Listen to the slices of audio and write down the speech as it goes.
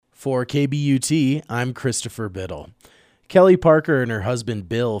For KBUT, I'm Christopher Biddle. Kelly Parker and her husband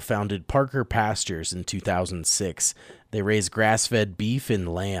Bill founded Parker Pastures in 2006. They raise grass-fed beef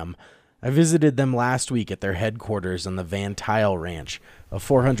and lamb. I visited them last week at their headquarters on the Van Tile Ranch, a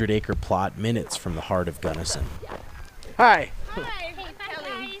 400-acre plot minutes from the heart of Gunnison. Hi. Hi,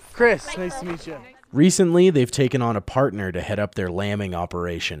 Kelly. Chris, nice to meet you. Recently, they've taken on a partner to head up their lambing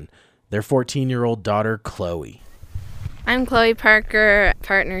operation, their 14-year-old daughter, Chloe. I'm Chloe Parker,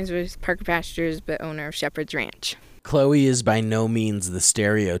 partners with Parker Pastures, but owner of Shepherd's Ranch. Chloe is by no means the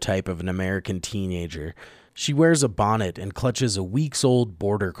stereotype of an American teenager. She wears a bonnet and clutches a weeks-old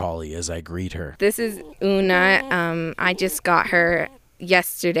border collie as I greet her. This is Una. I just got her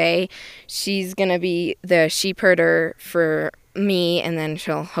yesterday. She's going to be the sheep herder for me, and then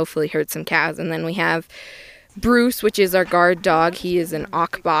she'll hopefully herd some cows. And then we have Bruce, which is our guard dog. He is an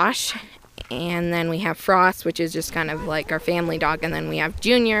Akbosh. And then we have Frost, which is just kind of like our family dog. And then we have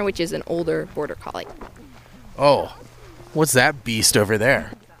Junior, which is an older border collie. Oh, what's that beast over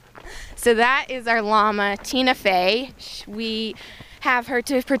there? So that is our llama, Tina Fey. We have her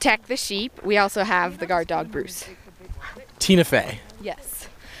to protect the sheep. We also have the guard dog, Bruce. Tina Fey. Yes.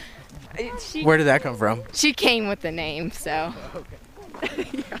 Where did that come from? She came with the name, so.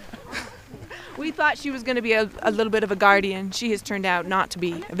 Yeah. We thought she was going to be a little bit of a guardian. She has turned out not to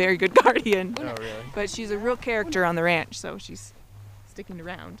be a very good guardian. Oh, really? But she's a real character on the ranch, so she's sticking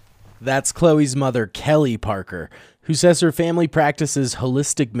around. That's Chloe's mother, Kelly Parker, who says her family practices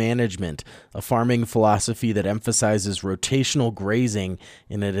holistic management, a farming philosophy that emphasizes rotational grazing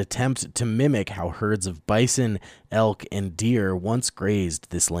in an attempt to mimic how herds of bison, elk, and deer once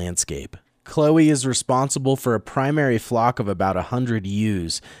grazed this landscape. Chloe is responsible for a primary flock of about 100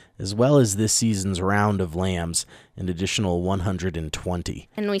 ewes, as well as this season's round of lambs, an additional 120.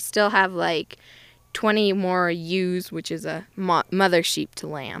 And we still have like 20 more ewes, which is a mother sheep to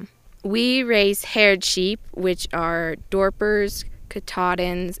lamb. We raise haired sheep, which are Dorpers,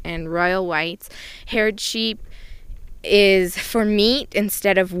 Katahdins, and Royal Whites. Haired sheep is for meat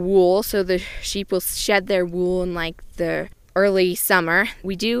instead of wool, so the sheep will shed their wool in like the early summer.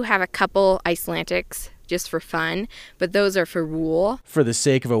 We do have a couple Icelandics just for fun, but those are for wool. For the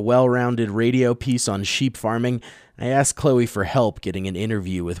sake of a well-rounded radio piece on sheep farming, I asked Chloe for help getting an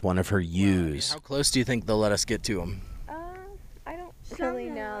interview with one of her ewes. How close do you think they'll let us get to them? I don't really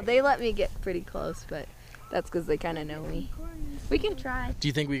know. They let me get pretty close, but that's because they kind of know me. We can try. Do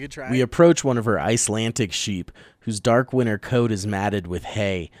you think we could try? We approach one of her Icelandic sheep, whose dark winter coat is matted with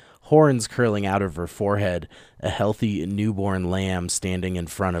hay, horns curling out of her forehead, a healthy newborn lamb standing in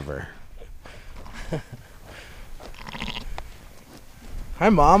front of her. Hi,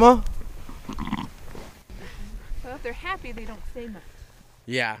 Mama. Well, if they're happy, they don't say much.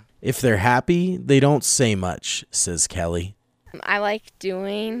 Yeah. If they're happy, they don't say much, says Kelly. I like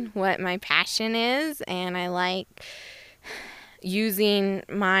doing what my passion is, and I like using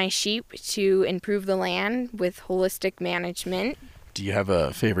my sheep to improve the land with holistic management. Do you have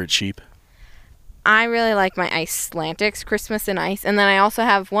a favorite sheep? I really like my Icelandics, Christmas and Ice. And then I also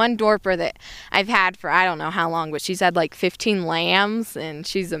have one Dorper that I've had for I don't know how long, but she's had like 15 lambs, and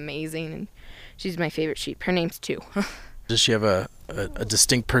she's amazing. And she's my favorite sheep. Her name's Two. Does she have a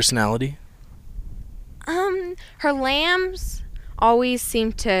distinct personality? Her lambs always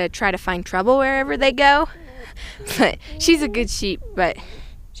seem to try to find trouble wherever they go. But she's a good sheep, but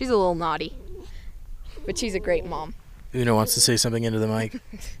she's a little naughty. But she's a great mom. Una wants to say something into the mic.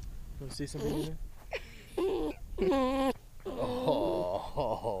 Want to say something into Oh.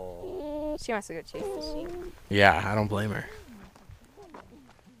 She wants to go chase the sheep. Yeah, I don't blame her.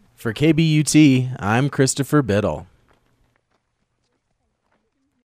 For KBUT, I'm Christopher Biddle.